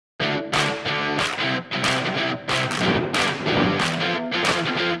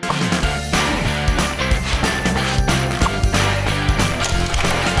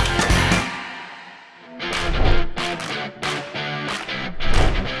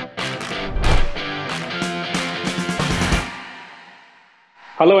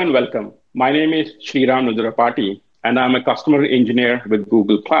Hello and welcome. My name is Sriram Nudurapati, and I'm a customer engineer with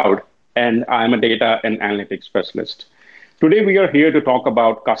Google Cloud, and I'm a data and analytics specialist. Today, we are here to talk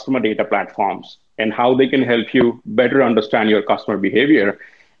about customer data platforms and how they can help you better understand your customer behavior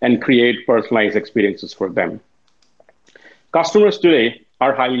and create personalized experiences for them. Customers today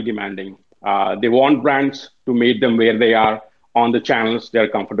are highly demanding. They want brands to meet them where they are on the channels they're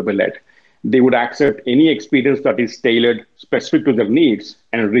comfortable at. They would accept any experience that is tailored specific to their needs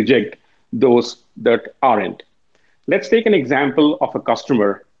and reject those that aren't. Let's take an example of a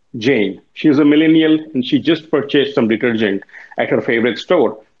customer, Jane. She's a millennial and she just purchased some detergent at her favorite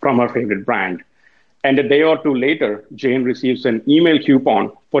store from her favorite brand. And a day or two later, Jane receives an email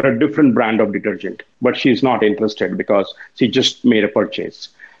coupon for a different brand of detergent, but she's not interested because she just made a purchase.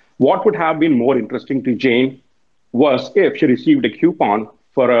 What would have been more interesting to Jane was if she received a coupon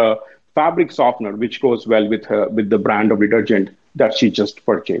for a fabric softener, which goes well with her with the brand of detergent that she just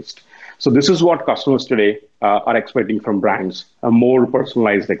purchased. So this is what customers today are expecting from brands: a more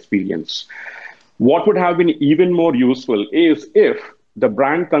personalized experience. What would have been even more useful is if the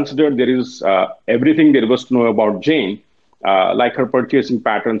brand considered there is everything there was to know about Jane, like her purchasing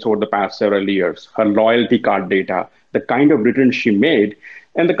patterns over the past several years, her loyalty card data, the kind of returns she made,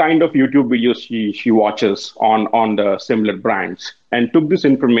 and the kind of YouTube videos she watches on the similar brands, and took this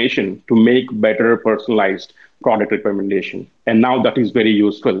information to make better personalized product recommendation. And now that is very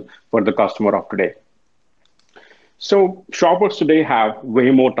useful for the customer of today. So shoppers today have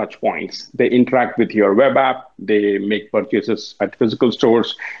way more touch points. They interact with your web app. They make purchases at physical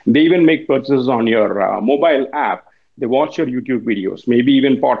stores. They even make purchases on your mobile app. They watch your YouTube videos, maybe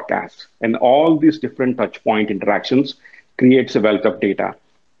even podcasts. And all these different touch point interactions creates a wealth of data,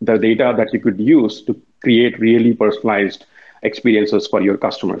 the data that you could use to create really personalized experiences for your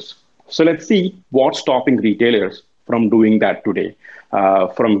customers. So let's see what's stopping retailers from doing that today,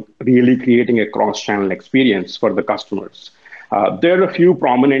 from really creating a cross-channel experience for the customers. There are a few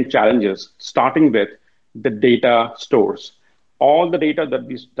prominent challenges, starting with the data stores. All the data that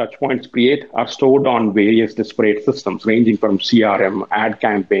these touchpoints create are stored on various disparate systems, ranging from CRM, ad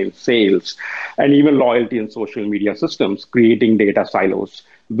campaigns, sales, and even loyalty and social media systems, creating data silos,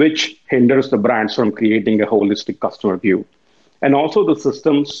 which hinders the brands from creating a holistic customer view. And also the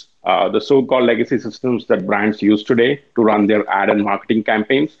systems, the so-called legacy systems that brands use today to run their ad and marketing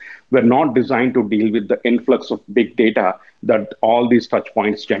campaigns were not designed to deal with the influx of big data that all these touch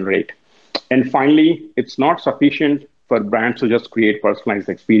points generate. And finally, it's not sufficient for brands to just create personalized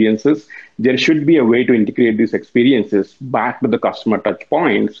experiences. There should be a way to integrate these experiences back to the customer touch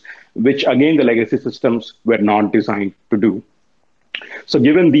points, which again, the legacy systems were not designed to do. So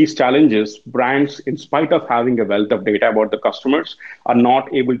given these challenges, brands, in spite of having a wealth of data about the customers, are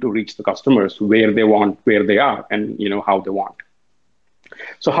not able to reach the customers where they want, where they are, and how they want.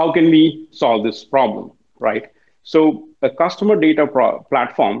 So how can we solve this problem, right? So a customer data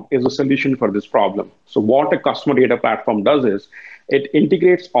platform is a solution for this problem. So what a customer data platform does is it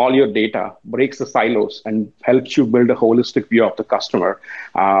integrates all your data, breaks the silos, and helps you build a holistic view of the customer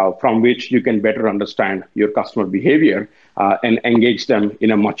from which you can better understand your customer behavior and engage them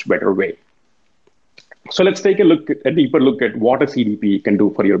in a much better way. So let's take a deeper look at what a CDP can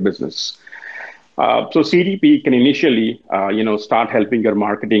do for your business. So CDP can initially, start helping your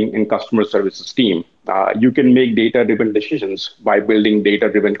marketing and customer services team. You can make data-driven decisions by building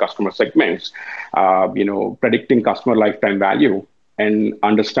data-driven customer segments, predicting customer lifetime value, and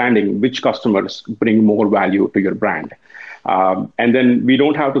understanding which customers bring more value to your brand. And then we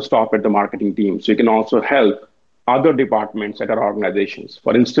don't have to stop at the marketing team. So you can also help other departments at our organizations.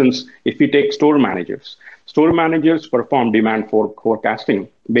 For instance, if we take store managers perform demand forecasting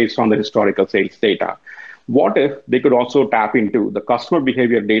based on the historical sales data. What if they could also tap into the customer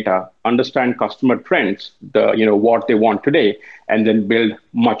behavior data, understand customer trends, what they want today, and then build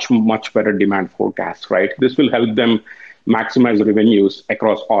much better demand forecasts, right? This will help them maximize revenues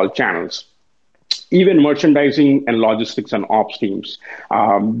across all channels. Even merchandising and logistics and ops teams,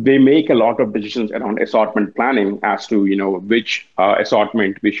 they make a lot of decisions around assortment planning as to which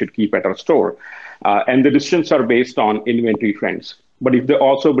assortment we should keep at our store. And the decisions are based on inventory trends. But if they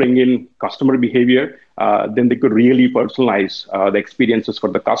also bring in customer behavior, then they could really personalize the experiences for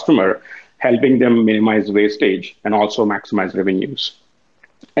the customer, helping them minimize wastage and also maximize revenues.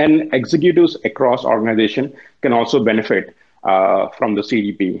 And executives across organization can also benefit from the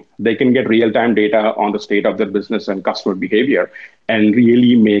CDP. They can get real-time data on the state of their business and customer behavior and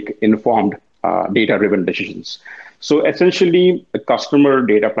really make informed data-driven decisions. So essentially, the customer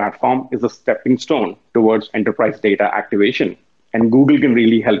data platform is a stepping stone towards enterprise data activation. And Google can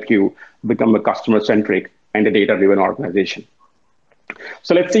really help you become a customer-centric and a data-driven organization.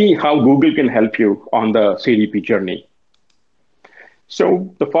 So let's see how Google can help you on the CDP journey.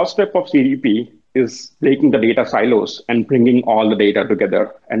 So the first step of CDP is breaking the data silos and bringing all the data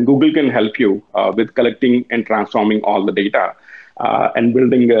together. And Google can help you with collecting and transforming all the data and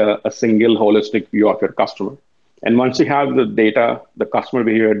building a single holistic view of your customer. And once you have the data, the customer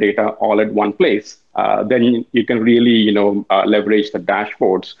behavior data all at one place, then you can really, leverage the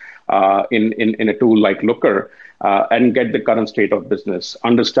dashboards in a tool like Looker and get the current state of business,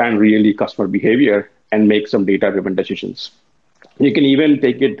 understand really customer behavior, and make some data-driven decisions. You can even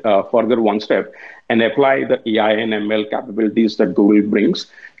take it further one step and apply the AI and ML capabilities that Google brings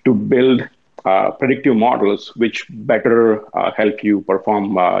to build predictive models, which better help you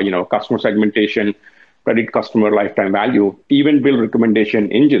perform, customer segmentation, predict customer lifetime value, even build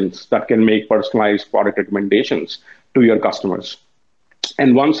recommendation engines that can make personalized product recommendations to your customers.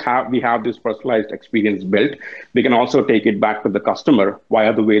 And once we have this personalized experience built, we can also take it back to the customer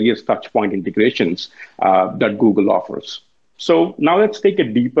via the various touchpoint integrations that Google offers. So now let's take a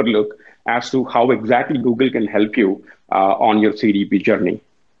deeper look as to how exactly Google can help you on your CDP journey.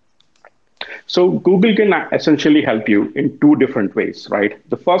 So Google can essentially help you in two different ways, right?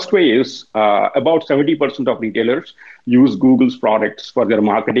 The first way is about 70% of retailers use Google's products for their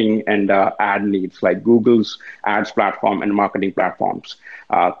marketing and ad needs, like Google's ads platform and marketing platforms.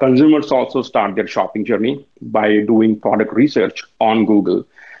 Consumers also start their shopping journey by doing product research on Google.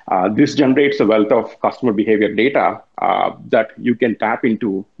 This generates a wealth of customer behavior data that you can tap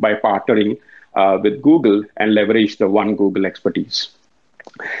into by partnering with Google and leverage the one Google expertise.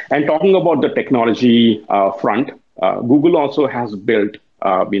 And talking about the technology front, Google also has built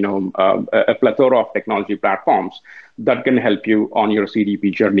a plethora of technology platforms that can help you on your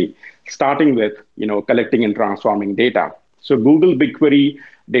CDP journey, starting with collecting and transforming data. So Google BigQuery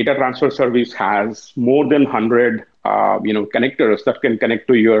data transfer service has more than 100 connectors that can connect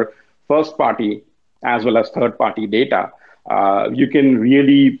to your first party as well as third party data. You can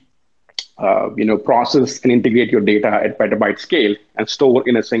really process and integrate your data at petabyte scale and store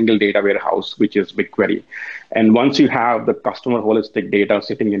in a single data warehouse, which is BigQuery. And once you have the customer holistic data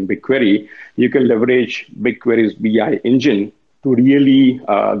sitting in BigQuery, you can leverage BigQuery's BI engine to really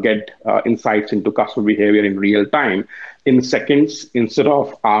get insights into customer behavior in real time in seconds instead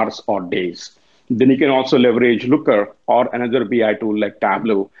of hours or days. Then you can also leverage Looker or another BI tool like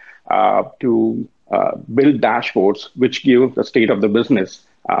Tableau to build dashboards which give the state of the business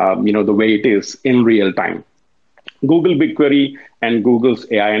the way it is in real time. Google BigQuery and Google's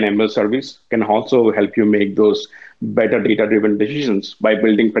AI and ML service can also help you make those better data-driven decisions by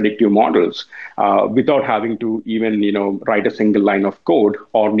building predictive models without having to even write a single line of code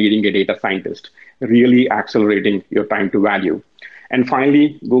or needing a data scientist, really accelerating your time to value. And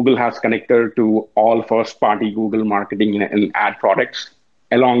finally, Google has connected to all first-party Google marketing and ad products,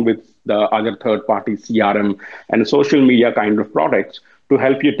 along with the other third-party CRM and social media kind of products to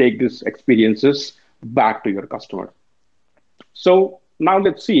help you take these experiences back to your customer. So now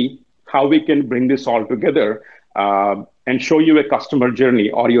let's see how we can bring this all together and show you a customer journey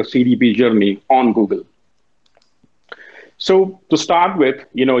or your CDP journey on Google. So to start with,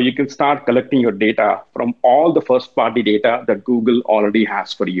 you can start collecting your data from all the first-party data that Google already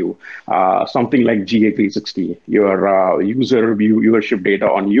has for you. Something like GA360, your user viewership data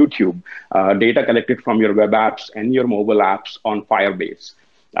on YouTube, data collected from your web apps and your mobile apps on Firebase.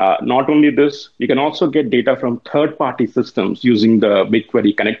 Not only this, you can also get data from third-party systems using the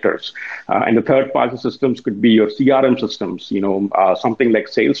BigQuery connectors. And the third-party systems could be your CRM systems, something like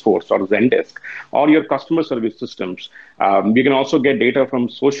Salesforce or Zendesk, or your customer service systems. You can also get data from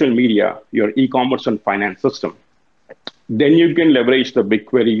social media, your e-commerce and finance system. Then you can leverage the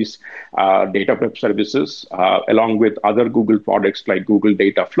BigQuery's data prep services along with other Google products like Google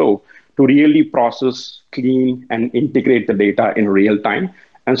Data Flow to really process, clean, and integrate the data in real time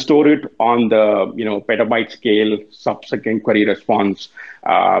and store it on the petabyte scale sub-second query response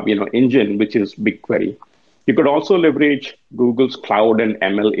engine, which is BigQuery. You could also leverage Google's cloud and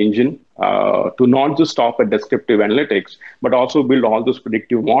ML engine to not just stop at descriptive analytics, but also build all those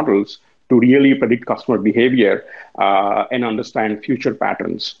predictive models to really predict customer behavior and understand future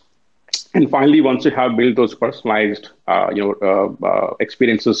patterns. And finally, once you have built those personalized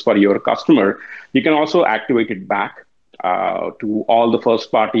experiences for your customer, you can also activate it back to all the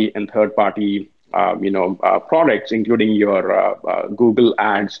first-party and third-party products, including your Google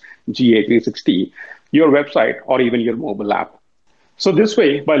Ads, GA360, your website, or even your mobile app. So this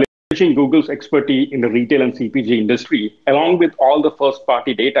way, by leveraging Google's expertise in the retail and CPG industry, along with all the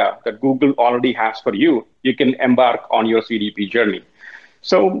first-party data that Google already has for you, you can embark on your CDP journey.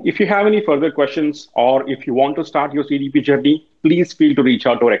 So if you have any further questions, or if you want to start your CDP journey, please feel to reach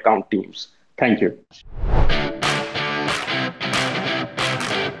out to our account teams. Thank you.